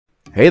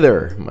Hey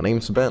there, my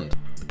name's Ben.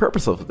 The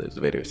purpose of this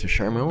video is to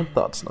share my own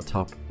thoughts on a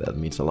topic that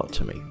means a lot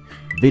to me: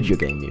 video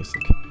game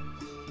music.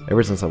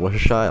 Ever since I was a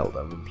child,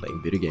 I've been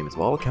playing video games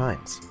of all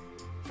kinds.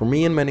 For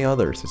me and many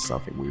others, it's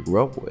something we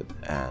grew up with,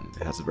 and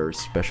it has a very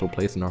special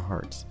place in our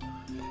hearts.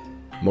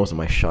 Most of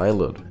my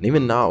childhood, and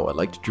even now, I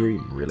like to dream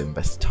and really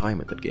invest time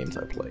into the games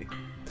I play.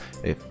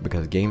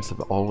 Because games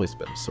have always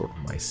been sort of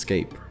my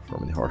escape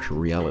from the harsh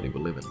reality we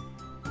live in.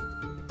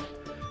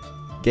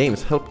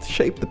 Games helped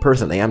shape the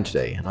person I am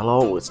today, and I'll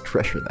always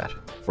treasure that,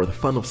 for the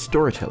fun of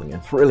storytelling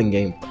and thrilling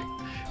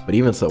gameplay. But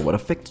even so, what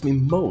affects me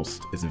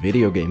most is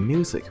video game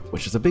music,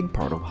 which is a big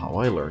part of how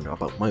I learned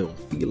about my own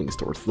feelings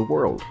towards the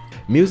world.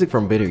 Music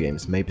from video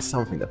games may be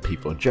something that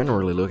people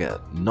generally look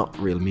at, not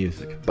real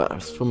music, but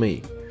as for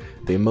me,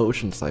 the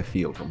emotions I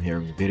feel from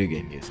hearing video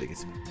game music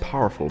is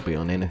powerful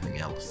beyond anything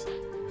else.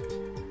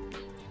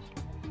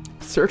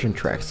 Certain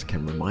tracks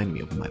can remind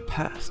me of my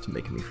past,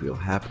 making me feel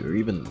happy or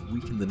even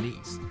weak in the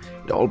knees.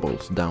 It all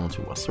boils down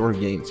to what sort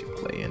of games you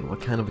play and what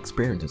kind of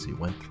experiences you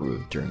went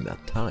through during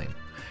that time.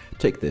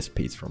 Take this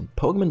piece from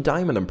Pokemon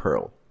Diamond and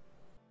Pearl.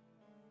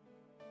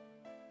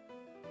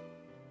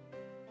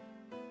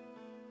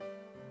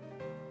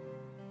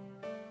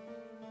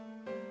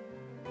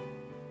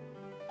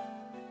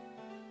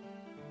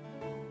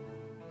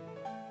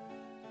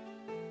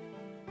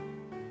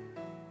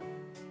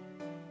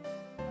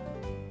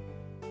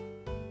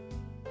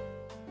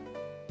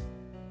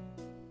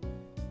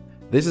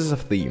 This is a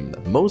theme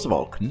that most of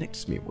all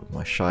connects me with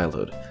my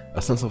childhood.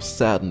 A sense of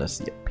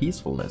sadness yet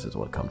peacefulness is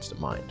what comes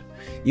to mind.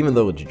 Even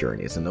though the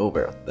journey isn't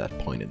over at that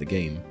point in the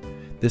game,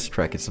 this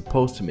track is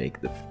supposed to make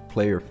the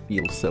player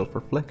feel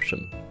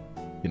self-reflection.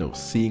 You know,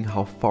 seeing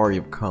how far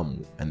you've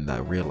come and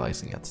that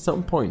realizing at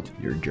some point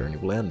your journey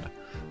will end.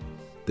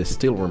 This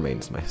still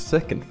remains my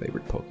second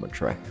favorite Pokemon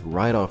track,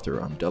 right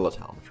after Undella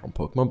Town from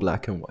Pokemon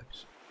Black and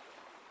White.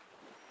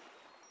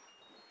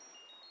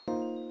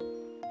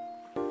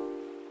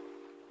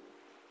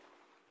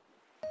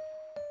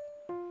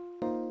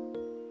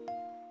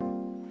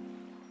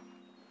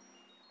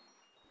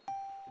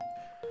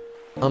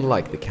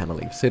 Unlike the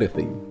Canalave City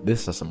theme,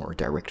 this has a more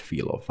direct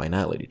feel of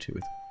finality to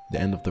it,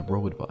 the end of the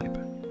road vibe.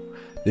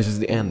 This is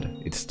the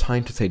end, it's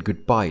time to say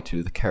goodbye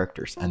to the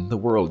characters and the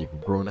world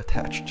you've grown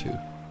attached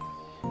to.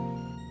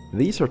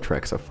 These are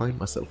tracks I find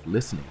myself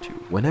listening to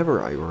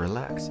whenever I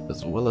relax,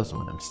 as well as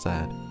when I'm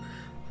sad.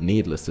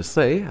 Needless to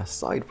say,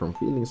 aside from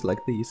feelings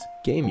like these,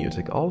 game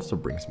music also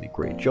brings me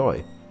great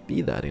joy,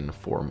 be that in the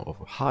form of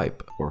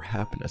hype or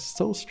happiness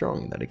so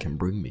strong that it can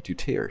bring me to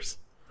tears.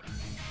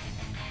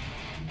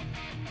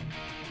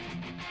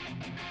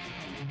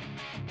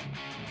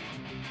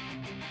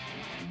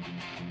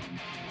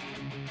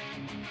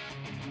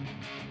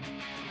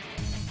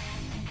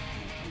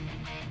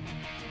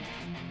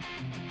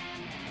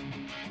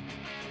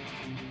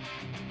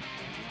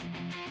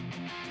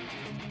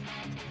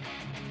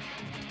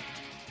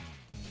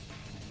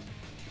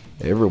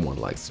 Everyone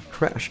likes to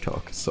trash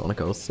talk Sonic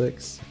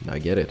 06, and I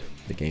get it,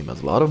 the game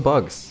has a lot of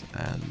bugs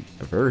and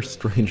a very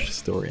strange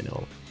story and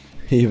all.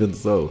 Even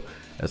so,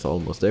 as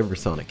almost every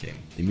Sonic game,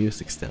 the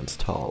music stands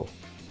tall.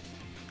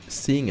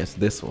 Seeing as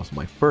this was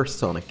my first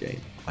Sonic game,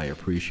 I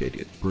appreciate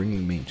it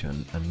bringing me to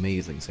an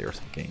amazing series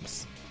of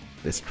games.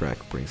 This track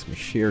brings me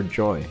sheer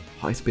joy,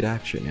 high-speed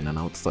action in an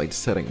outside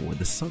setting with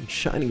the sun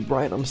shining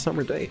bright on a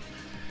summer day.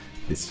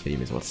 This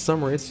theme is what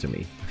summer is to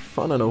me, a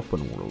fun and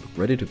open world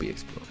ready to be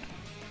explored.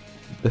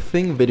 The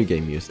thing video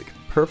game music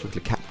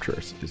perfectly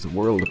captures is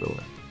world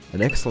building.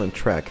 An excellent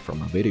track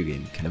from a video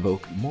game can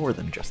evoke more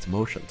than just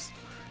emotions.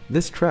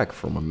 This track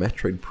from a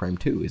Metroid Prime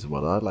 2 is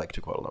what I like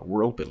to call a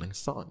world building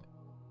song.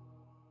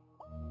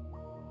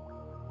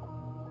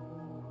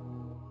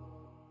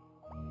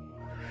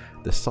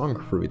 The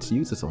song, through its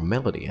uses of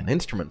melody and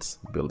instruments,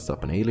 builds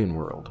up an alien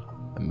world,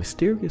 a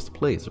mysterious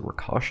place where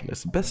caution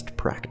is best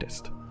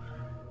practiced.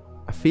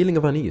 A feeling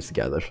of unease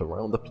gathers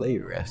around the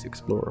player as you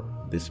explore.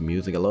 This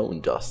music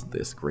alone does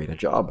this great a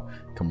job,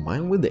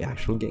 combined with the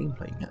actual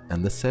gameplay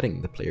and the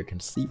setting the player can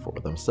see for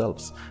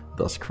themselves,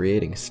 thus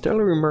creating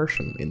stellar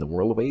immersion in the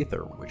world of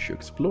Aether which you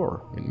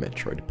explore in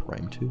Metroid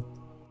Prime 2.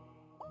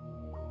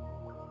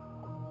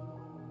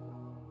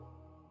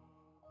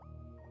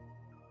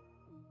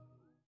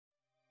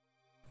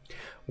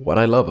 What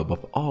I love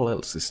above all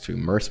else is to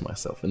immerse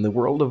myself in the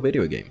world of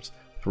video games.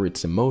 Through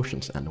its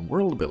emotions and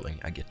world building,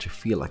 I get to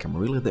feel like I'm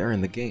really there in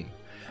the game.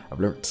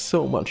 I've learned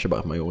so much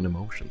about my own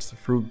emotions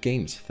through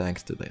games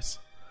thanks to this.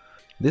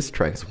 This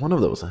track is one of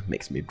those that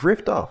makes me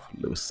drift off,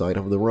 lose sight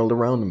of the world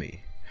around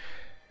me.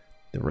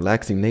 The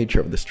relaxing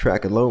nature of this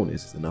track alone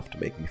is enough to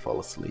make me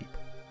fall asleep.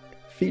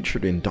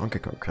 Featured in Donkey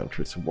Kong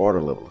Country's water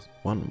levels,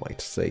 one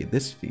might say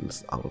this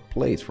feels out of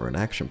place for an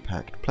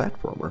action-packed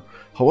platformer.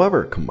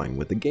 However, combined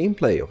with the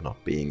gameplay of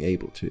not being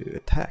able to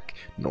attack,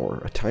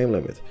 nor a time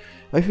limit,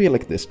 I feel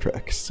like this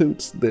track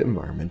suits the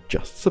environment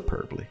just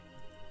superbly.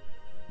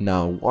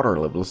 Now, water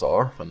levels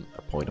are often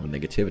a point of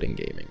negativity in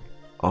gaming,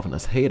 often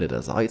as hated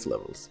as ice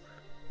levels.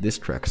 This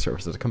track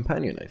serves as a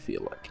companion, I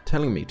feel like,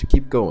 telling me to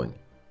keep going,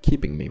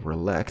 keeping me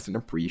relaxed and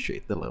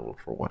appreciate the level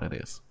for what it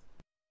is.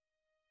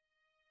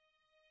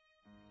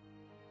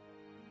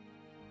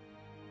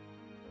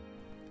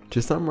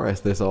 To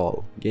summarize this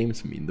all,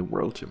 games mean the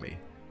world to me.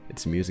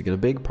 Its music is a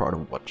big part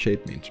of what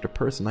shaped me into the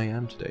person I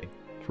am today,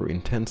 through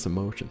intense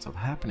emotions of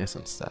happiness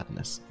and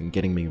sadness, and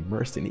getting me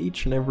immersed in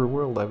each and every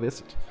world I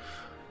visit.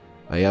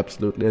 I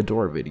absolutely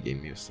adore video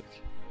game music.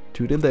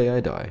 To the day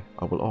I die,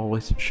 I will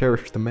always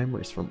cherish the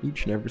memories from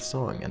each and every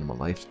song and my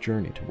life's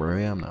journey to where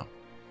I am now.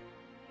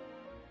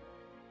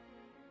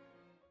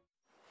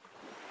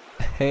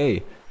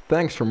 Hey,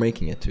 thanks for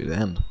making it to the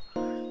end.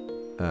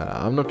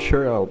 I'm not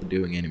sure I'll be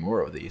doing any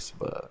more of these,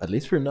 but at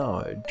least for now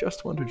I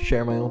just wanted to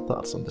share my own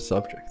thoughts on the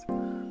subject.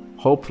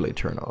 Hopefully it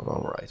turned out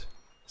alright.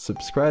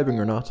 Subscribing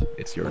or not,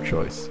 it's your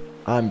choice.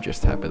 I'm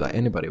just happy that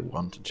anybody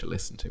wanted to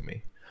listen to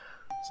me.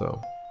 So,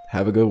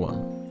 have a good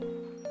one.